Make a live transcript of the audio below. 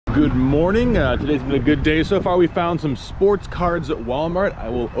Good morning. Today's been a good day so far. We found some sports cards at Walmart. I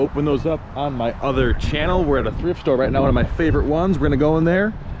will open those up on my other channel. We're at a thrift store right now, one of my favorite ones. We're gonna go in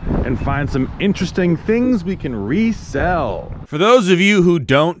there and find some interesting things we can resell. For those of you who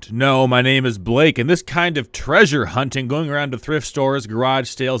don't know, my name is Blake, and this kind of treasure hunting, going around to thrift stores, garage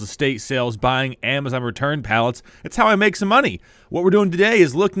sales, estate sales, buying Amazon return pallets, it's how I make some money. What we're doing today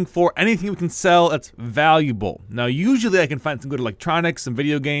is looking for anything we can sell that's valuable. Now, usually I can find some good electronics, some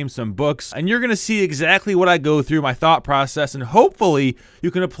video games, some books, and you're gonna see exactly what I go through, my thought process, and hopefully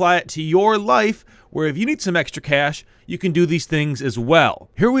you can apply it to your life, where if you need some extra cash, you can do these things as well.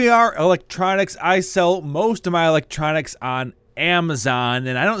 Here we are, electronics. I sell most of my electronics on Amazon,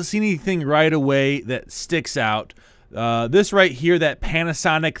 and I don't see anything right away that sticks out. This right here, that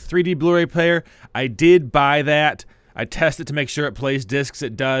Panasonic 3D Blu-ray player, I did buy that. I tested to make sure it plays discs,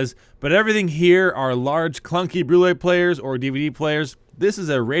 it does. But everything here are large, clunky Blu-ray players or DVD players. This is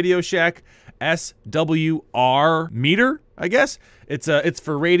a Radio Shack SWR meter, I guess. It's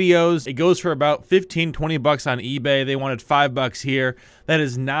for radios. It goes for about 15, 20 bucks on eBay. They wanted $5 here. That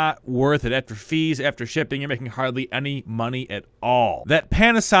is not worth it. After fees, after shipping, you're making hardly any money at all. That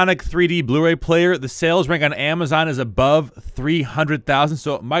Panasonic 3D Blu-ray player, the sales rank on Amazon is above 300,000,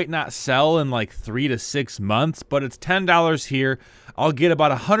 so it might not sell in like 3 to 6 months, but it's $10 here. I'll get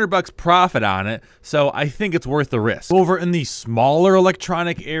about $100 profit on it, so I think it's worth the risk. Over in the smaller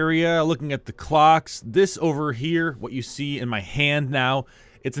electronic area, looking at the clocks, this over here, what you see in my hand now,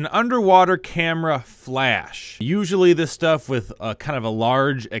 it's an underwater camera flash. Usually this stuff with kind of a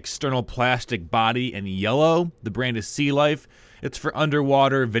large external plastic body and yellow. The brand is Sea Life. It's for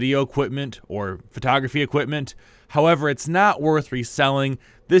underwater video equipment or photography equipment. However, it's not worth reselling.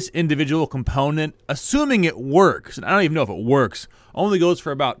 This individual component, assuming it works, and I don't even know if it works, only goes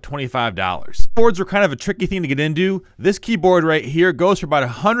for about $25. Keyboards were kind of a tricky thing to get into. This keyboard right here goes for about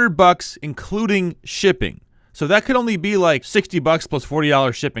 $100 including shipping. So that could only be like $60 plus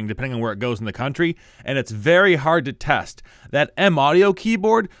 $40 shipping depending on where it goes in the country, and it's very hard to test. That M Audio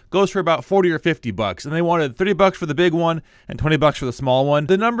keyboard goes for about $40 or $50, and they wanted $30 for the big one and $20 for the small one.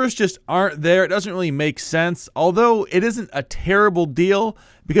 The numbers just aren't there. It doesn't really make sense, although it isn't a terrible deal.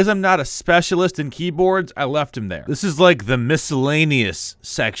 Because I'm not a specialist in keyboards, I left them there. This is like the miscellaneous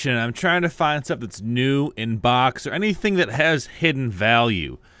section. I'm trying to find stuff that's new in box or anything that has hidden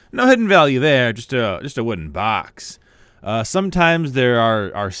value. No hidden value there, just a wooden box. Sometimes there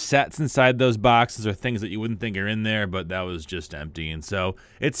are sets inside those boxes or things that you wouldn't think are in there, but that was just empty. And so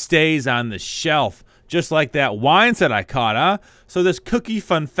it stays on the shelf, just like that wine set I caught, huh? So this cookie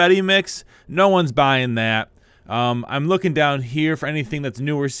funfetti mix, no one's buying that. I'm looking down here for anything that's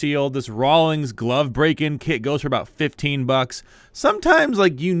new or sealed. This Rawlings glove break-in kit goes for about $15. Sometimes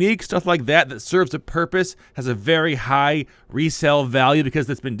like unique stuff like that that serves a purpose has a very high resale value because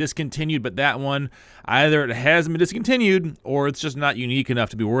it's been discontinued, but that one, either it hasn't been discontinued or it's just not unique enough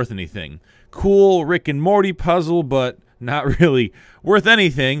to be worth anything. Cool Rick and Morty puzzle, but not really worth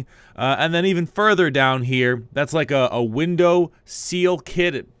anything. And then even further down here, that's like a window seal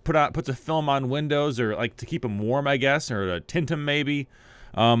kit. It puts a film on windows, or like to keep them warm, I guess, or to tint them maybe.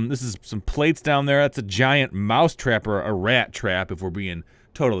 This is some plates down there. That's a giant mouse trap or a rat trap, if we're being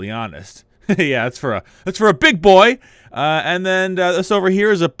totally honest. Yeah, that's for a big boy. And then this over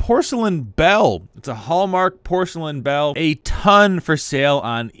here is a porcelain bell. It's a Hallmark porcelain bell. A ton for sale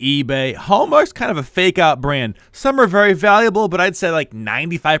on eBay. Hallmark's kind of a fake out brand. Some are very valuable, but I'd say like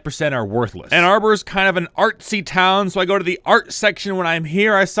 95% are worthless. Ann Arbor's kind of an artsy town, so I go to the art section when I'm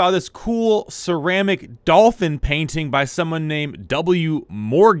here. I saw this cool ceramic dolphin painting by someone named W.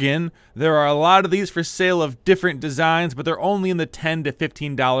 Morgan. There are a lot of these for sale of different designs, but they're only in the $10 to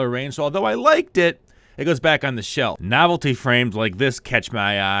 $15 range, so although I liked it, it goes back on the shelf. Novelty frames like this catch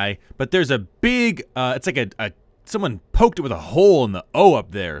my eye, but there's a big, it's like someone poked it with a hole in the O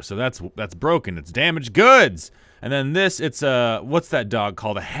up there, so that's broken. It's damaged goods. And then this, it's what's that dog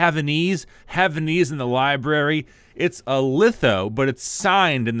called? A Havanese? Havanese in the library. It's a litho, but it's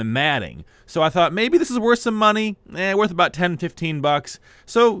signed in the matting. So I thought maybe this is worth some money. Worth about 10, 15 bucks.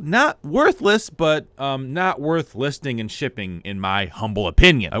 So not worthless, but not worth listing and shipping in my humble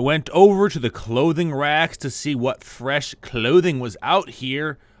opinion. I went over to the clothing racks to see what fresh clothing was out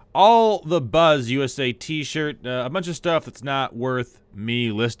here. All the Buzz USA t-shirt, a bunch of stuff that's not worth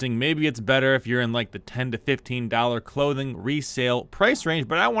me listing. Maybe it's better if you're in like the $10 to $15 clothing resale price range,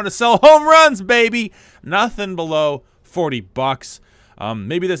 but I want to sell home runs, baby. Nothing below 40 bucks.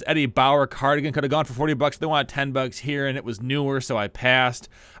 Maybe this Eddie Bauer cardigan could have gone for 40 bucks. They wanted 10 bucks here, and it was newer, so I passed.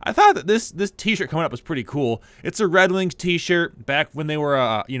 I thought that this t-shirt coming up was pretty cool. It's a Red Wings t-shirt back when they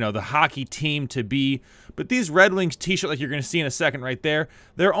were, you know, the hockey team to be. but these Red Wings t-shirt, like you're gonna see in a second right there,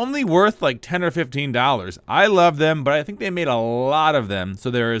 they're only worth like $10 or $15. I love them, but I think they made a lot of them, so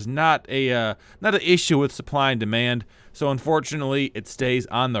there is not an issue with supply and demand. So unfortunately, it stays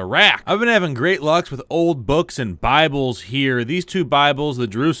on the rack. I've been having great luck with old books and Bibles here. These two Bibles, the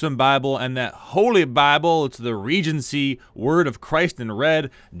Jerusalem Bible and that Holy Bible, it's the Regency Word of Christ in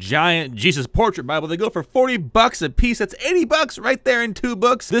red, giant Jesus portrait Bible. They go for 40 bucks a piece. That's 80 bucks right there in 2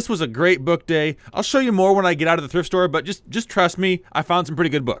 books. This was a great book day. I'll show you more when I get out of the thrift store, but just trust me, I found some pretty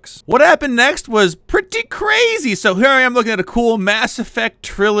good books. What happened next was pretty crazy. So here I am looking at a cool Mass Effect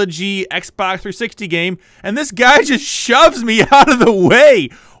Trilogy Xbox 360 game, and this guy just shoves me out of the way.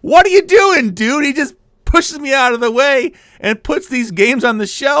 What are you doing, dude? He just pushes me out of the way and puts these games on the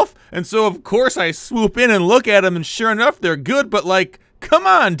shelf. And so, of course, I swoop in and look at them, and sure enough, they're good. But, like, come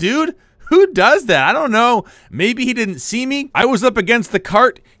on, dude. Who does that? I don't know. Maybe he didn't see me. I was up against the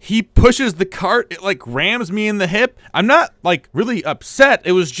cart. He pushes the cart. It, like, rams me in the hip. I'm not, like, really upset.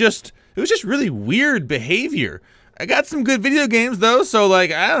 It was just really weird behavior. I got some good video games though, so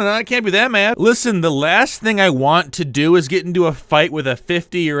like, I don't know, I can't be that mad. Listen, the last thing I want to do is get into a fight with a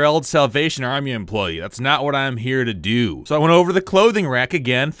 50-year-old Salvation Army employee. That's not what I'm here to do. So I went over to the clothing rack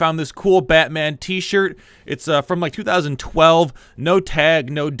again, found this cool Batman t-shirt. It's from like 2012, no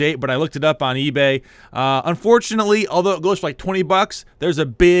tag, no date, but I looked it up on eBay. Unfortunately, although it goes for like 20 bucks, there's a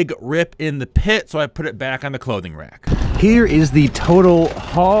big rip in the pit, so I put it back on the clothing rack. Here is the total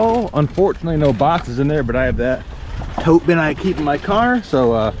haul. Unfortunately, no boxes in there, but I have that tote bin I keep in my car,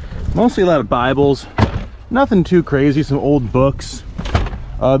 so mostly a lot of Bibles, nothing too crazy, some old books.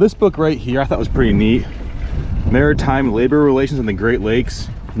 This book right here I thought was pretty neat, Maritime Labor Relations on the Great Lakes.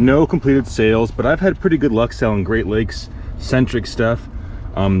 No completed sales, but I've had pretty good luck selling Great Lakes centric stuff.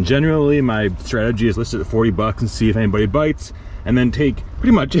 Generally my strategy is listed at 40 bucks and see if anybody bites, and then take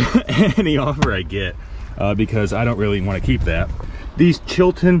pretty much any offer I get, because I don't really want to keep that. These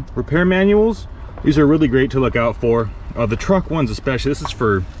Chilton repair manuals, these are really great to look out for. The truck ones especially. This is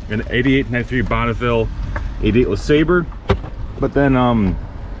for an 88, 93 Bonneville, 88 LeSabre. But then,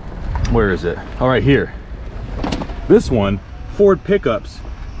 where is it? Oh, right here. This one, Ford pickups,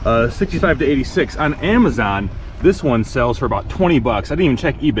 65 to 86. On Amazon, this one sells for about 20 bucks. I didn't even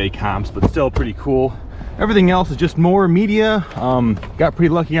check eBay comps, but still pretty cool. Everything else is just more media. Got pretty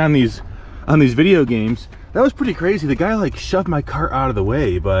lucky on these video games. That was pretty crazy. The guy like shoved my cart out of the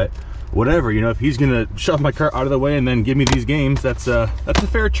way, but whatever, you know, if he's gonna shove my cart out of the way and then give me these games, that's a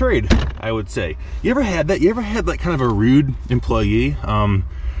fair trade, I would say. You ever had that? You ever had like kind of a rude employee?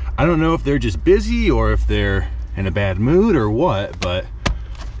 I don't know if they're just busy or if they're in a bad mood or what, but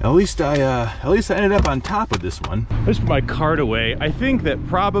at least I ended up on top of this one. I just put my cart away. I think that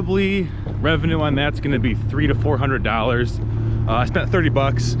probably revenue on that's gonna be $300 to $400. I spent 30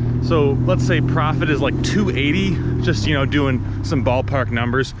 bucks, so let's say profit is like 280, just, you know, doing some ballpark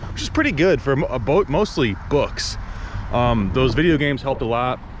numbers, which is pretty good for mostly books. Those video games helped a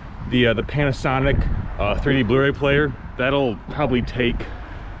lot. The Panasonic 3D Blu-ray player, that'll probably take,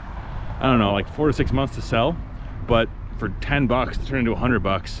 I don't know, like 4 to 6 months to sell, but for 10 bucks to turn into 100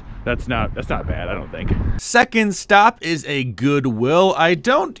 bucks, that's not bad, I don't think. Second stop is a Goodwill. I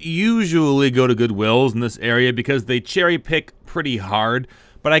don't usually go to Goodwills in this area because they cherry pick pretty hard,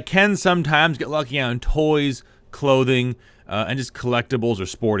 but I can sometimes get lucky on toys, clothing, and just collectibles or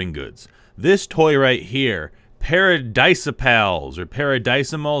sporting goods. This toy right here, Paradisipals or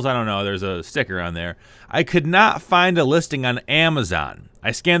Paradisimals, I don't know, there's a sticker on there. I could not find a listing on Amazon.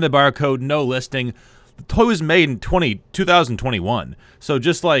 I scanned the barcode, no listing. The toy was made in 2021, so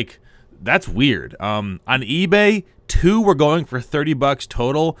just like, that's weird. On eBay, 2 were going for 30 bucks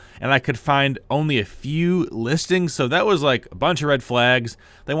total, and I could find only a few listings, so that was like a bunch of red flags.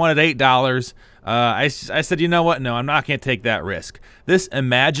 They wanted $8. I said, you know what? No, I'm not going to take that risk. This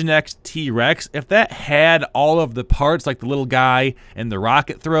Imaginext T-Rex, if that had all of the parts, like the little guy and the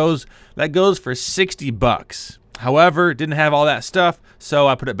rocket throws, that goes for 60 bucks. However, it didn't have all that stuff, so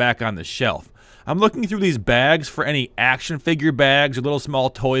I put it back on the shelf. I'm looking through these bags for any action figure bags or little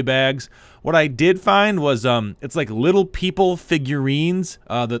small toy bags. What I did find was, it's like little people figurines,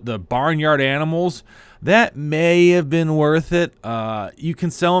 the barnyard animals. That may have been worth it. You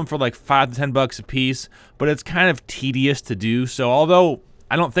can sell them for like 5 to 10 bucks a piece, but it's kind of tedious to do. So although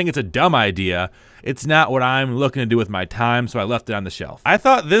I don't think it's a dumb idea, it's not what I'm looking to do with my time, so I left it on the shelf. I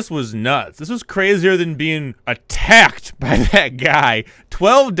thought this was nuts. This was crazier than being attacked by that guy.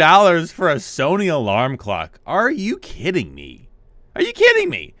 $12 for a Sony alarm clock. Are you kidding me? Are you kidding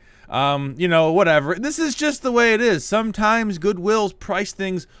me? You know, whatever. This is just the way it is. Sometimes Goodwills price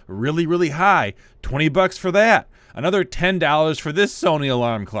things really, really high. 20 bucks for that. Another $10 for this Sony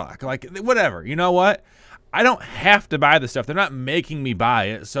alarm clock. Like, whatever. You know what? I don't have to buy the stuff. They're not making me buy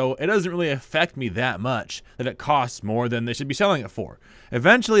it, so it doesn't really affect me that much that it costs more than they should be selling it for.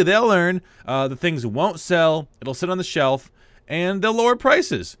 Eventually, they'll learn the things won't sell, it'll sit on the shelf, and they'll lower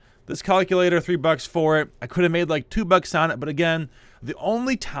prices. This calculator, $3 for it. I could have made like $2 on it, but again, the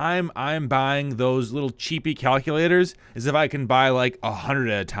only time I'm buying those little cheapy calculators is if I can buy like 100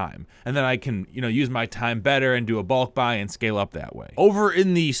 at a time. And then I can, use my time better and do a bulk buy and scale up that way. Over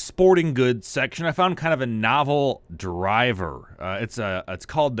in the sporting goods section, I found kind of a novel driver. It's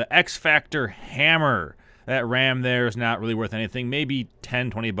called the X Factor Hammer. That ram there is not really worth anything, maybe 10,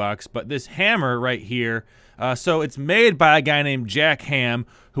 20 bucks. But this hammer right here, so it's made by a guy named Jack Ham,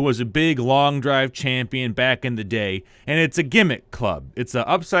 who was a big long drive champion back in the day, and it's a gimmick club. It's an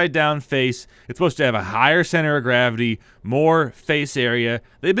upside down face. It's supposed to have a higher center of gravity, more face area.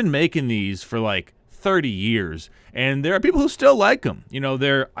 They've been making these for like 30 years, and there are people who still like them.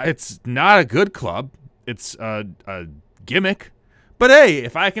 It's not a good club. It's a gimmick. But hey,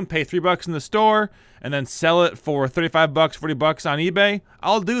 if I can pay $3 in the store and then sell it for 35 bucks, 40 bucks on eBay,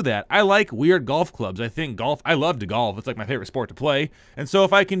 I'll do that. I like weird golf clubs. I love to golf. It's like my favorite sport to play. And so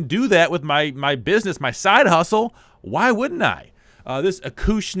if I can do that with my business, my side hustle, why wouldn't I? This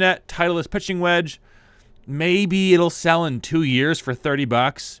Acushnet Titleist pitching wedge, maybe it'll sell in 2 years for 30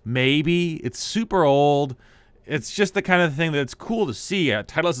 bucks. Maybe. It's super old. It's just the kind of thing that's cool to see.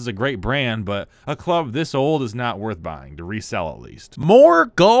 Titleist is a great brand, but a club this old is not worth buying, to resell at least. More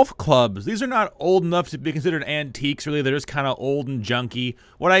golf clubs. These are not old enough to be considered antiques, really. They're just kind of old and junky.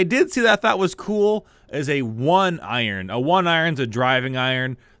 What I did see that I thought was cool is a 1-iron. A 1-iron's a driving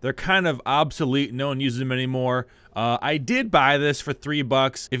iron. They're kind of obsolete. No one uses them anymore. I did buy this for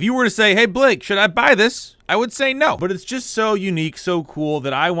 $3. If you were to say, hey, Blake, should I buy this? I would say no. But it's just so unique, so cool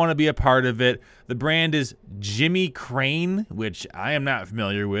that I want to be a part of it. The brand is Jimmy Crane, which I am not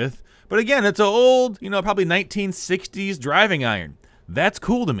familiar with. But again, it's an old, probably 1960s driving iron. That's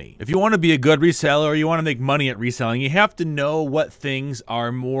cool to me. If you want to be a good reseller or you want to make money at reselling, you have to know what things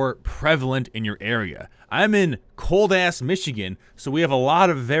are more prevalent in your area. I'm in cold-ass Michigan, so we have a lot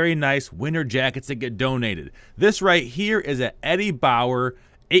of very nice winter jackets that get donated. This right here is an Eddie Bauer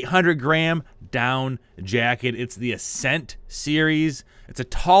 800-gram down jacket. It's the Ascent series. It's a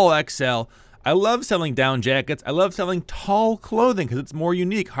tall XL. I love selling down jackets. I love selling tall clothing because it's more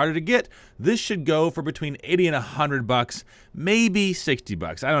unique, harder to get. This should go for between 80 and 100 bucks, maybe 60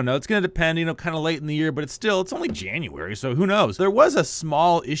 bucks. I don't know. It's going to depend, kind of late in the year, but it's only January, so who knows? There was a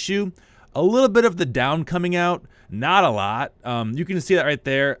small issue, a little bit of the down coming out, not a lot. You can see that right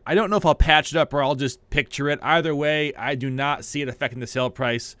there. I don't know if I'll patch it up or I'll just picture it. Either way, I do not see it affecting the sale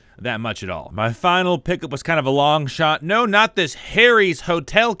price that much at all. My final pickup was kind of a long shot. No, not this Harry's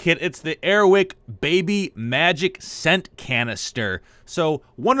Hotel kit. It's the Airwick Baby Magic Scent Canister. So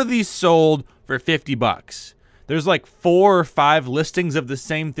one of these sold for 50 bucks. There's like 4 or 5 listings of the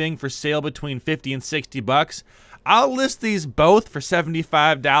same thing for sale between 50 and 60 bucks. I'll list these both for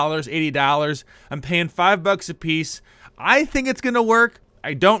 $75, $80. I'm paying $5 a piece. I think it's gonna work.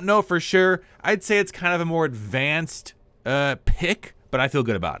 I don't know for sure. I'd say it's kind of a more advanced pick, but I feel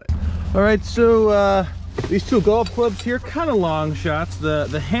good about it. All right, so these 2 golf clubs here, kind of long shots.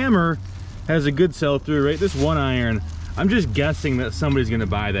 The hammer has a good sell-through rate. This 1-iron, I'm just guessing that somebody's gonna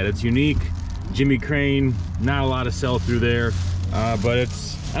buy that. It's unique. Jimmy Crane, not a lot of sell-through there, but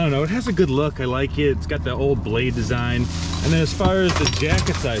I don't know, it has a good look. I like it. It's got the old blade design. And then as far as the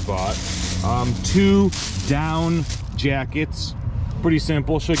jackets I bought, 2 down jackets. Pretty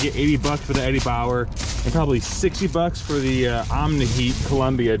simple. Should get 80 bucks for the Eddie Bauer and probably 60 bucks for the Omni-Heat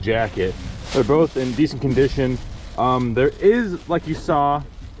Columbia jacket. They're both in decent condition. There is, like you saw,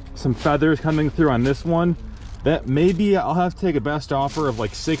 some feathers coming through on this one. That maybe I'll have to take a best offer of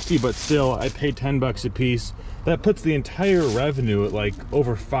like 60, but still, I paid 10 bucks a piece. That puts the entire revenue at like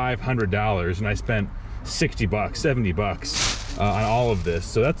over $500, and I spent 60 bucks, 70 bucks on all of this.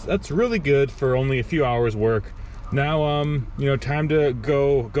 So that's really good for only a few hours work. Now, time to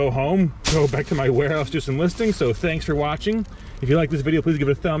go home, go back to my warehouse, do some listings. So thanks for watching. If you like this video, please give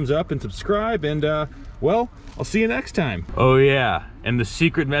it a thumbs up and subscribe. And well, I'll see you next time. Oh yeah, and the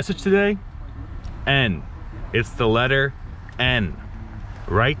secret message today, N. It's the letter N.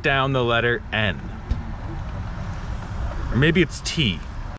 Write down the letter N. Or maybe it's T.